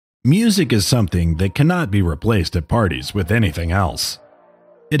Music is something that cannot be replaced at parties with anything else.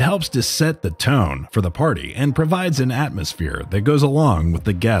 It helps to set the tone for the party and provides an atmosphere that goes along with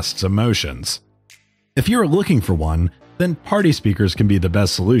the guests' emotions. If you're looking for one, then party speakers can be the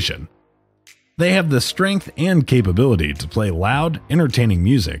best solution. They have the strength and capability to play loud, entertaining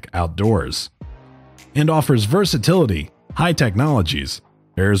music outdoors, and offers versatility, high technologies,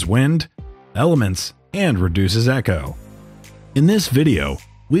 bears wind, elements, and reduces echo. In this video,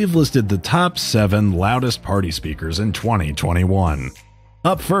 we've listed the top 7 loudest party speakers in 2021.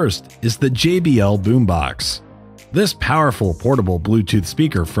 Up first is the JBL Boombox. This powerful portable Bluetooth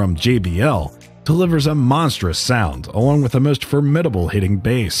speaker from JBL delivers a monstrous sound along with the most formidable hitting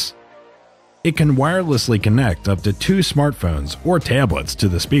bass. It can wirelessly connect up to 2 smartphones or tablets to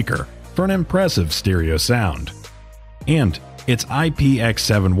the speaker for an impressive stereo sound. And its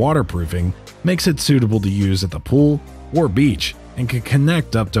IPX7 waterproofing makes it suitable to use at the pool or beach and can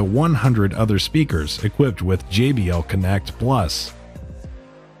connect up to 100 other speakers equipped with JBL Connect Plus.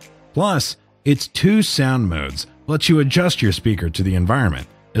 Plus, its 2 sound modes let you adjust your speaker to the environment,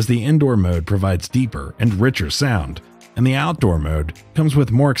 as the indoor mode provides deeper and richer sound, and the outdoor mode comes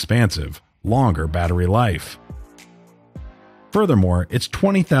with more expansive, longer battery life. Furthermore, its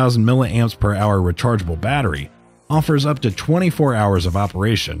 20,000 mAh rechargeable battery offers up to 24 hours of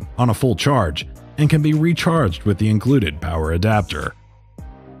operation on a full charge and can be recharged with the included power adapter.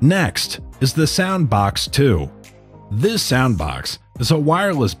 Next is the SOUNDBOKS 2. This SOUNDBOKS is a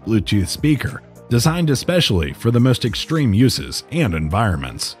wireless Bluetooth speaker designed especially for the most extreme uses and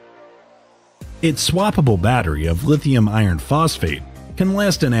environments. Its swappable battery of lithium iron phosphate can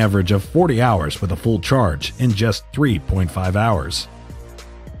last an average of 40 hours with a full charge in just 3.5 hours.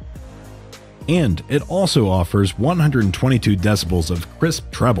 And it also offers 122 decibels of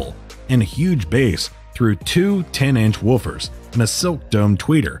crisp treble and huge bass through 2 10-inch woofers and a silk dome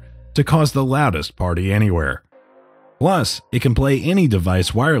tweeter to cause the loudest party anywhere. Plus, it can play any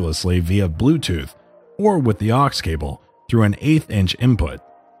device wirelessly via Bluetooth or with the aux cable through an 1/8-inch input.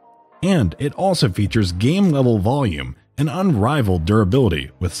 And it also features game-level volume and unrivaled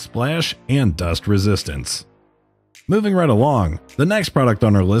durability with splash and dust resistance. Moving right along, the next product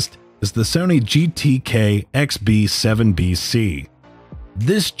on our list is the Sony GTKXB7BC.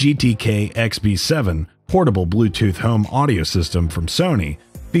 This GTKXB7 portable Bluetooth home audio system from Sony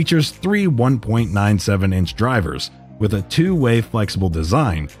features 3 1.97-inch drivers with a 2-way flexible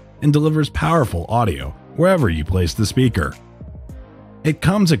design and delivers powerful audio wherever you place the speaker. It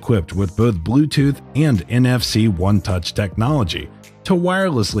comes equipped with both Bluetooth and NFC one-touch technology to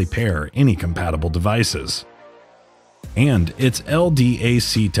wirelessly pair any compatible devices. And its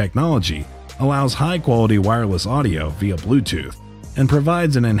LDAC technology allows high-quality wireless audio via Bluetooth and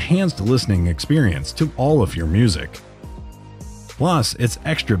provides an enhanced listening experience to all of your music. Plus, its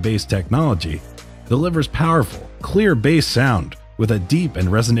extra bass technology delivers powerful, clear bass sound with a deep and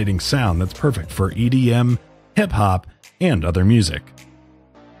resonating sound that's perfect for EDM, hip-hop, and other music.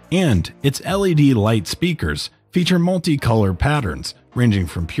 And its LED light speakers feature multicolor patterns ranging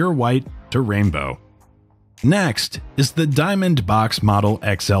from pure white to rainbow. Next is the DiamondBoxx Model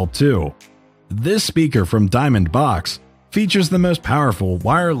XL2. This speaker from DiamondBoxx features the most powerful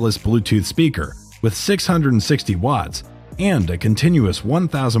wireless Bluetooth speaker with 660 watts and a continuous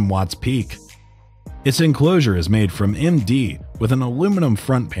 1000 watts peak. Its enclosure is made from MD with an aluminum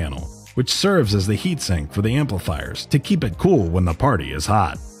front panel, which serves as the heatsink for the amplifiers to keep it cool when the party is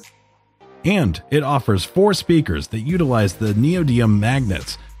hot. And it offers 4 speakers that utilize the neodymium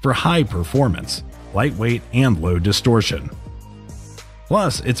magnets for high performance, lightweight, and low distortion.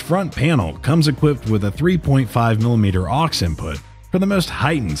 Plus, its front panel comes equipped with a 3.5mm aux input for the most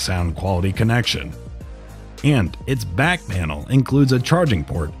heightened sound quality connection. And its back panel includes a charging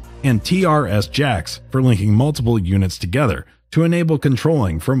port and TRS jacks for linking multiple units together to enable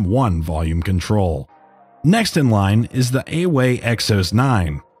controlling from one volume control. Next in line is the Aiwa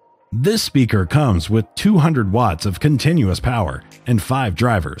Exos-9. This speaker comes with 200 watts of continuous power and 5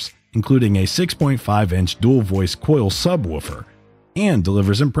 drivers, including a 6.5-inch dual-voice coil subwoofer, and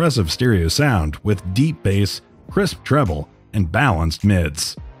delivers impressive stereo sound with deep bass, crisp treble, and balanced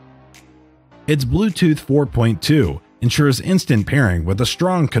mids. Its Bluetooth 4.2 ensures instant pairing with a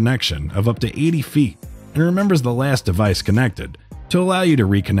strong connection of up to 80 feet and remembers the last device connected to allow you to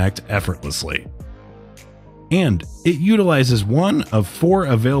reconnect effortlessly. And it utilizes one of 4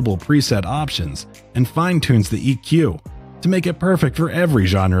 available preset options and fine-tunes the EQ to make it perfect for every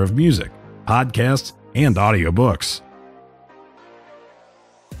genre of music, podcasts, and audiobooks.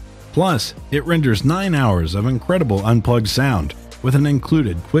 Plus, it renders 9 hours of incredible unplugged sound with an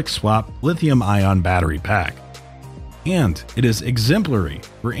included quick swap lithium-ion battery pack. and it is exemplary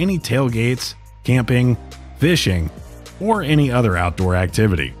for any tailgates, camping, fishing, or any other outdoor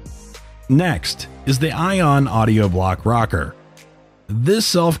activity. Next is the Ion Audio Block Rocker. This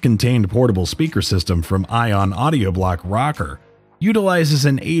self-contained portable speaker system from Ion Audio Block Rocker utilizes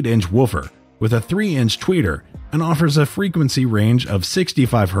an 8-inch woofer with a 3-inch tweeter and offers a frequency range of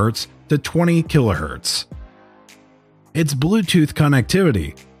 65 Hz to 20 kHz. Its Bluetooth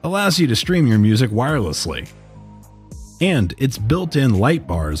connectivity allows you to stream your music wirelessly, and its built-in light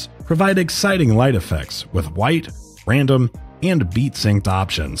bars provide exciting light effects with white, random, and beat-synced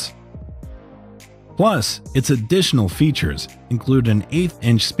options. Plus, its additional features include an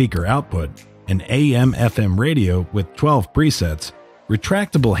 1/8-inch speaker output, an AM/FM radio with 12 presets,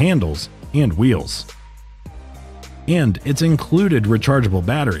 retractable handles, and wheels. And its included rechargeable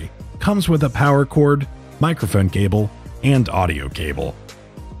battery comes with a power cord, microphone cable, and audio cable.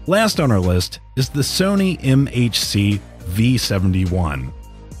 Last on our list is the Sony MHC-V71.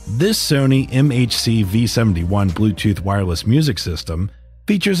 This Sony MHC-V71 Bluetooth wireless music system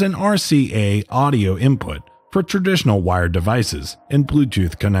features an RCA audio input for traditional wired devices and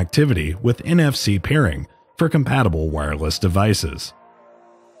Bluetooth connectivity with NFC pairing for compatible wireless devices.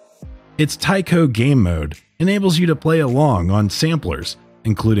 Its Taiko game mode enables you to play along on samplers,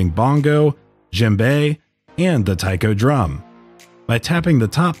 including bongo, djembe, and the taiko drum, by tapping the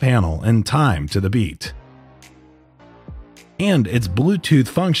top panel in time to the beat. And its Bluetooth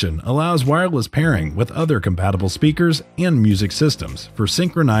function allows wireless pairing with other compatible speakers and music systems for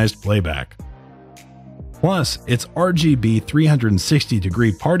synchronized playback. Plus, its RGB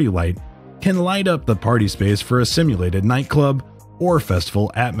 360-degree party light can light up the party space for a simulated nightclub or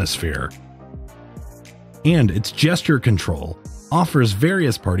festival atmosphere. And its gesture control offers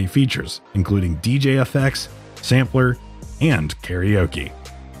various party features, including DJ effects, sampler, and karaoke.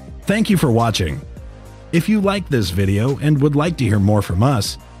 Thank you for watching. If you liked this video and would like to hear more from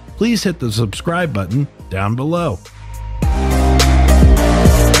us, please hit the subscribe button down below.